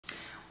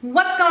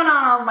What's going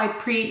on, all of my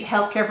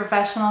pre-healthcare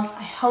professionals?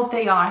 I hope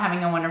that y'all are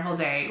having a wonderful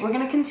day. We're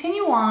going to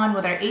continue on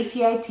with our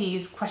ATI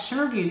TEAS question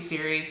review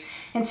series,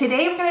 and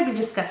today we're going to be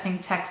discussing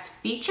text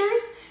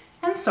features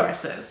and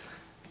sources.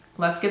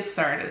 Let's get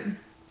started.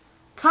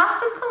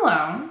 Cost of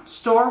cologne,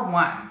 store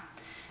 1.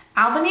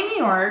 Albany, New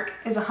York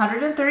is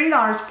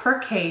 $130 per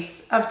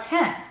case of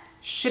 10.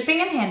 Shipping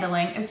and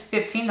handling is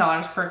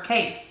 $15 per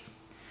case.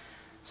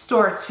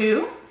 Store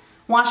 2.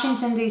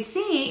 Washington,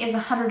 D.C. is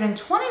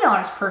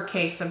 $120 per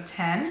case of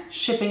 10.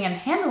 Shipping and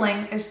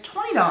handling is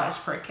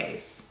 $20 per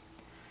case.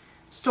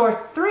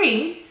 Store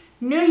 3,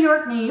 New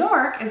York, New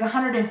York is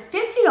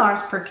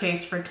 $150 per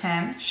case for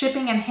 10.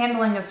 Shipping and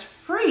handling is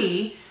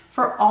free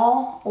for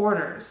all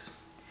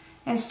orders.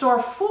 And store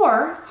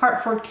 4,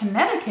 Hartford,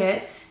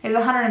 Connecticut is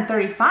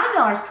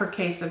 $135 per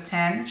case of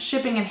 10.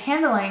 Shipping and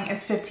handling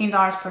is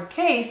 $15 per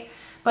case,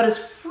 but is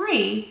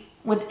free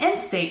with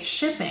in-state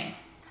shipping.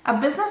 A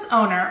business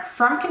owner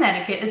from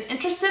Connecticut is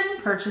interested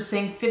in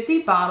purchasing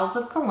 50 bottles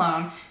of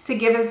cologne to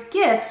give as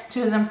gifts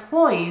to his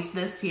employees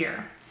this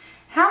year.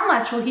 How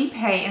much will he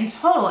pay in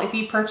total if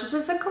he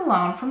purchases a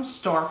cologne from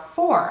store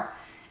 4?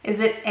 Is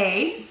it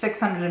A,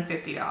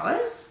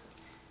 $650,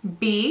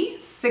 B,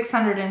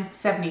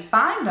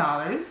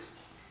 $675,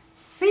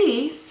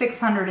 C,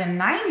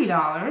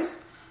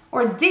 $690,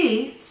 or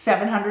D,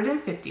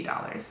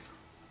 $750?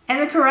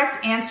 And the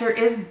correct answer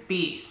is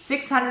B,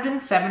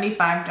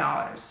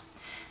 $675.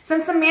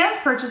 Since the man is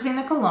purchasing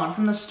the cologne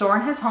from the store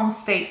in his home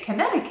state,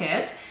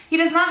 Connecticut, he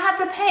does not have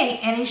to pay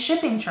any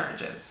shipping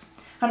charges.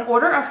 An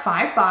order of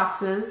 5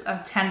 boxes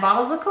of 10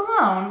 bottles of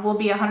cologne will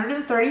be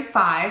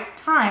 135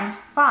 times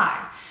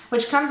 5,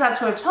 which comes out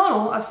to a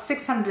total of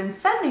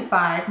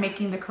 675,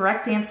 making the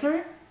correct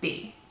answer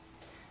B.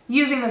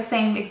 Using the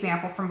same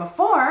example from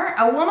before,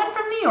 a woman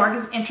from New York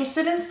is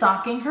interested in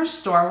stocking her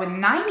store with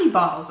 90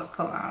 bottles of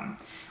cologne.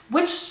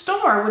 Which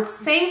store would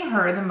save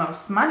her the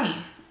most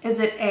money? Is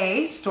it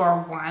A,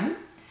 store 1,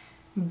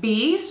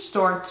 B,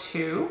 store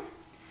 2,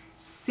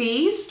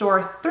 C,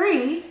 store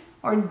 3,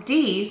 or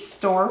D,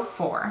 store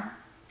 4?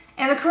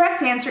 And the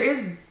correct answer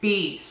is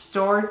B,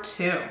 store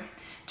 2.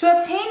 To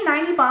obtain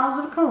 90 bottles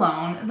of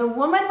cologne, the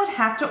woman would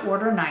have to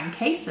order 9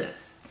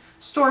 cases.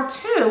 Store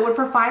 2 would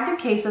provide the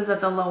cases at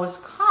the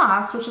lowest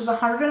cost, which is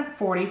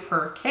 $140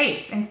 per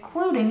case,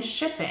 including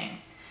shipping.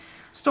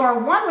 Store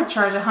 1 would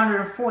charge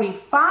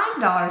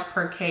 $145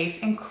 per case,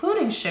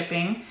 including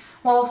shipping,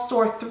 while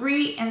store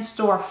 3 and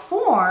store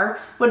 4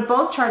 would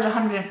both charge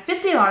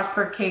 $150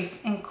 per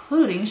case,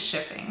 including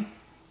shipping.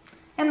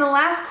 And the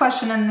last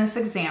question in this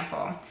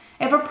example: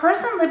 if a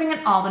person living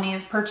in Albany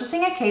is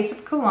purchasing a case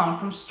of cologne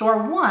from store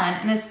 1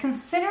 and is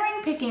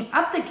considering picking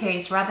up the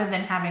case rather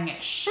than having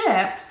it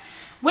shipped,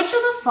 which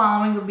of the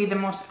following would be the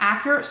most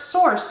accurate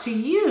source to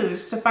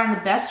use to find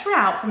the best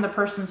route from the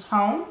person's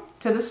home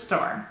to the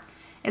store?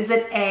 Is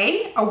it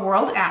A, a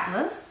world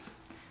atlas,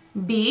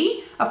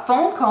 B, a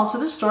phone call to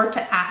the store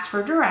to ask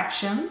for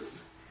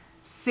directions,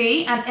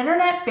 C, an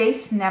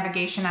internet-based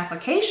navigation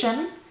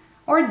application,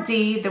 or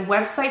D, the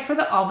website for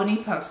the Albany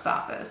Post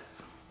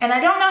Office? And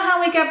I don't know how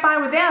we get by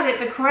without it.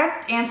 The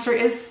correct answer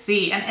is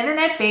C, an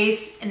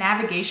internet-based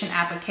navigation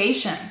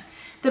application.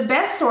 The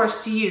best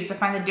source to use to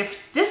find the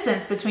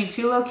distance between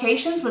 2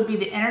 locations would be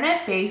the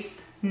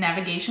internet-based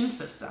navigation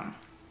system.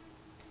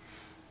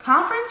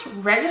 Conference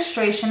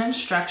registration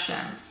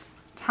instructions.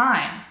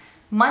 Time: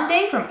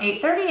 Monday from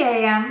 8:30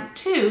 a.m.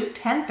 to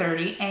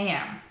 10:30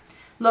 a.m.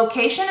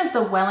 Location is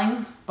the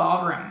Wellings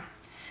Ballroom.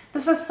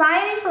 The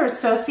Society for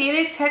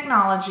Associated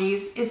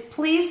Technologies is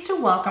pleased to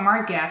welcome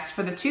our guests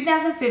for the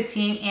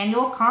 2015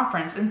 annual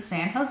conference in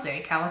San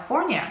Jose,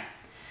 California.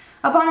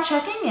 Upon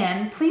checking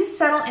in, please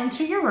settle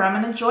into your room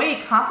and enjoy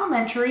a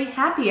complimentary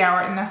happy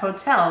hour in the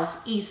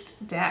hotel's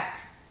East Deck.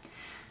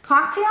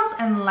 Cocktails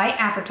and light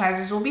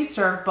appetizers will be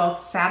served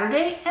both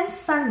Saturday and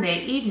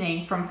Sunday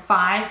evening from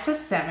 5 to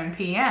 7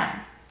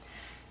 p.m.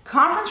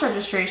 Conference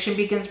registration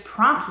begins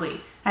promptly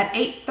at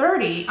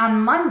 8:30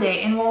 on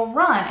Monday and will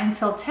run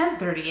until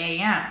 10:30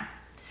 a.m.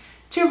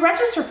 To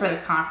register for the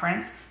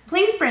conference,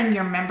 please bring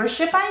your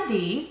membership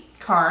ID,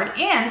 card,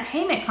 and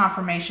payment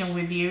confirmation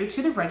with you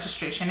to the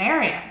registration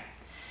area.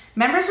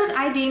 Members with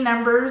ID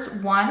numbers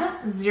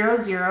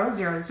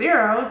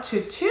 10000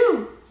 to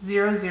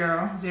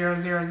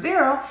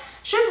 200000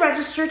 should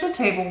register to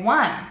table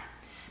 1.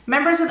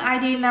 Members with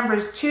ID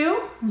numbers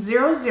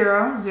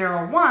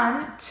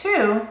 20001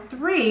 to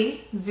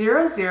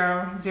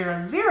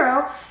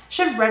 30000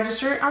 should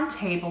register on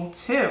table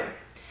 2.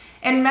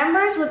 And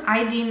members with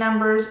ID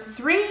numbers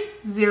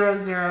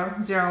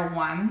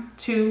 30001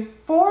 to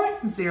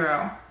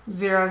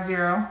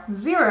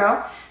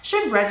 40000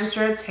 should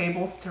register at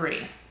table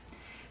 3.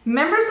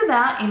 Members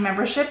without a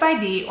membership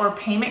ID or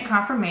payment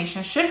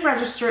confirmation should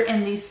register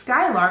in the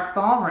Skylark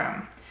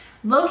Ballroom,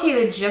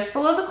 located just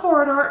below the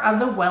corridor of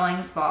the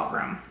Wellings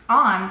Ballroom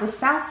on the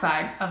south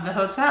side of the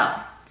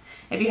hotel.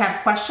 If you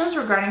have questions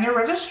regarding your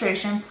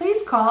registration,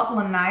 please call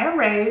Lanaya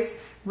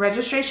Reyes,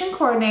 Registration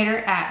Coordinator,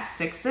 at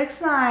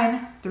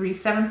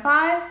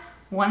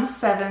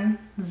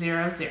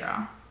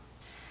 669-375-1700.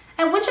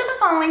 At which of the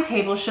following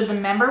tables should the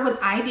member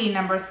with ID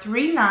number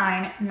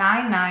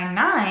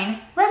 39999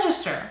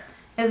 register?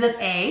 Is it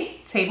A,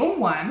 Table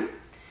 1,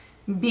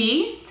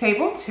 B,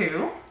 Table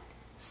 2,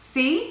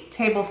 C,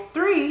 Table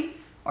 3,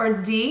 or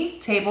D,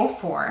 Table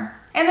 4?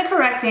 And the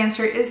correct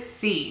answer is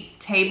C,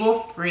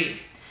 Table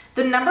 3.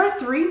 The number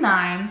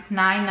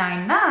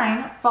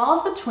 39999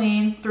 falls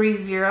between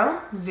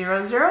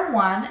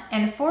 30001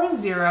 and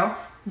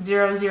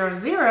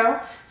 40000,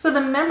 so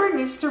the member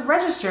needs to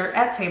register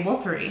at Table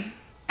 3.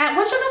 At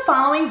which of the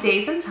following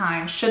days and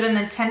times should an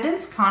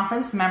attendance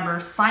conference member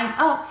sign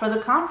up for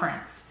the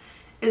conference?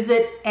 Is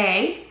it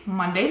A,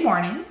 Monday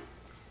morning,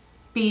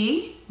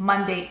 B,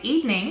 Monday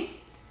evening,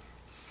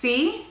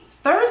 C,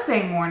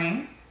 Thursday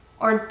morning,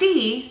 or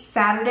D,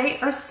 Saturday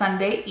or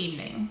Sunday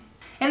evening?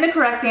 And the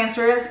correct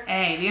answer is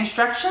A. The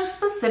instructions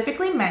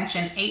specifically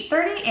mention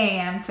 8:30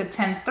 a.m. to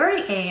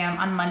 10:30 a.m.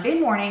 on Monday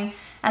morning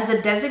as a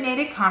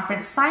designated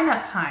conference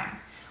sign-up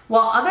time.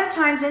 While other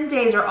times and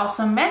days are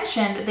also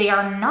mentioned, they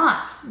are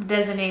not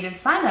designated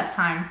sign-up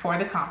time for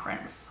the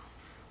conference.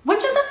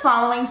 Which of the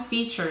following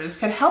features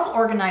could help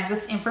organize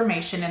this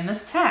information in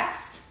this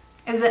text?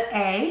 Is it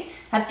A,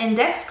 an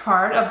index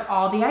card of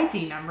all the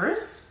ID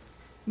numbers,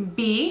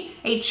 B,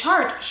 a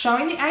chart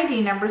showing the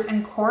ID numbers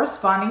and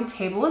corresponding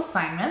table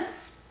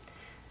assignments,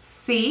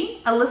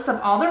 C, a list of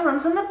all the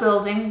rooms in the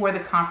building where the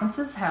conference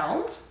is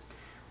held,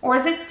 or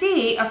is it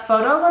D, a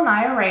photo of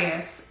Anaya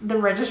Reyes, the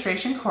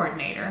registration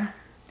coordinator?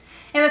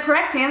 And the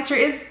correct answer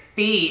is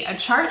B, a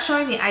chart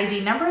showing the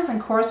ID numbers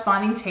and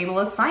corresponding table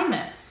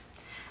assignments.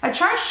 A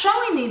chart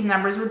showing these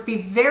numbers would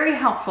be very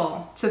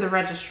helpful to the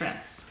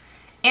registrants.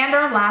 And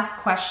our last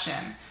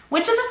question,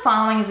 which of the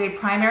following is a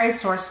primary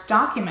source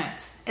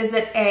document? Is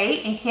it A,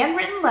 a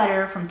handwritten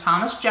letter from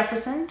Thomas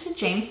Jefferson to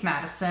James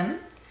Madison,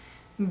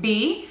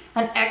 B,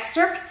 an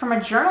excerpt from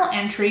a journal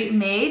entry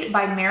made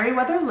by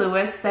Meriwether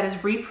Lewis that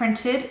is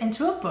reprinted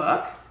into a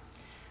book,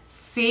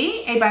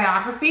 C, a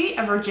biography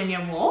of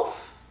Virginia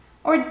Woolf,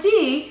 or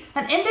D,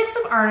 an index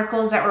of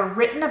articles that were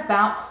written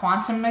about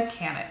quantum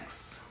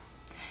mechanics?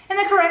 And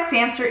the correct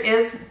answer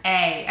is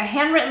A, a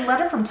handwritten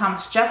letter from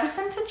Thomas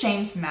Jefferson to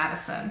James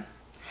Madison.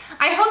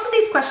 I hope that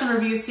these question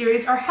review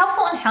series are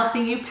helpful in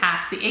helping you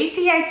pass the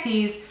ATI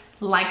TEAS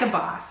like a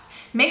boss.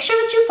 Make sure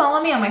that you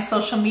follow me on my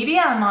social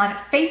media. I'm on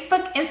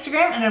Facebook,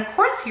 Instagram, and of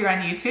course here on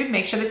YouTube.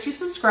 Make sure that you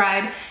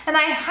subscribe. And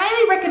I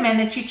highly recommend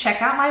that you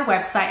check out my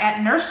website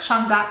at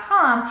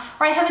nursechung.com,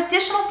 where I have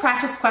additional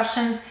practice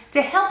questions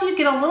to help you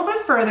get a little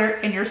bit further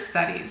in your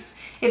studies.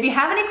 If you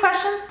have any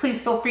questions,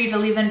 please feel free to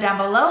leave them down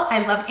below.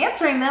 I love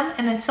answering them.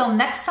 And until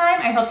next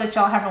time, I hope that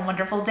y'all have a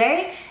wonderful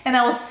day, and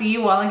I will see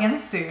you all again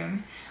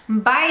soon.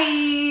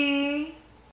 Bye!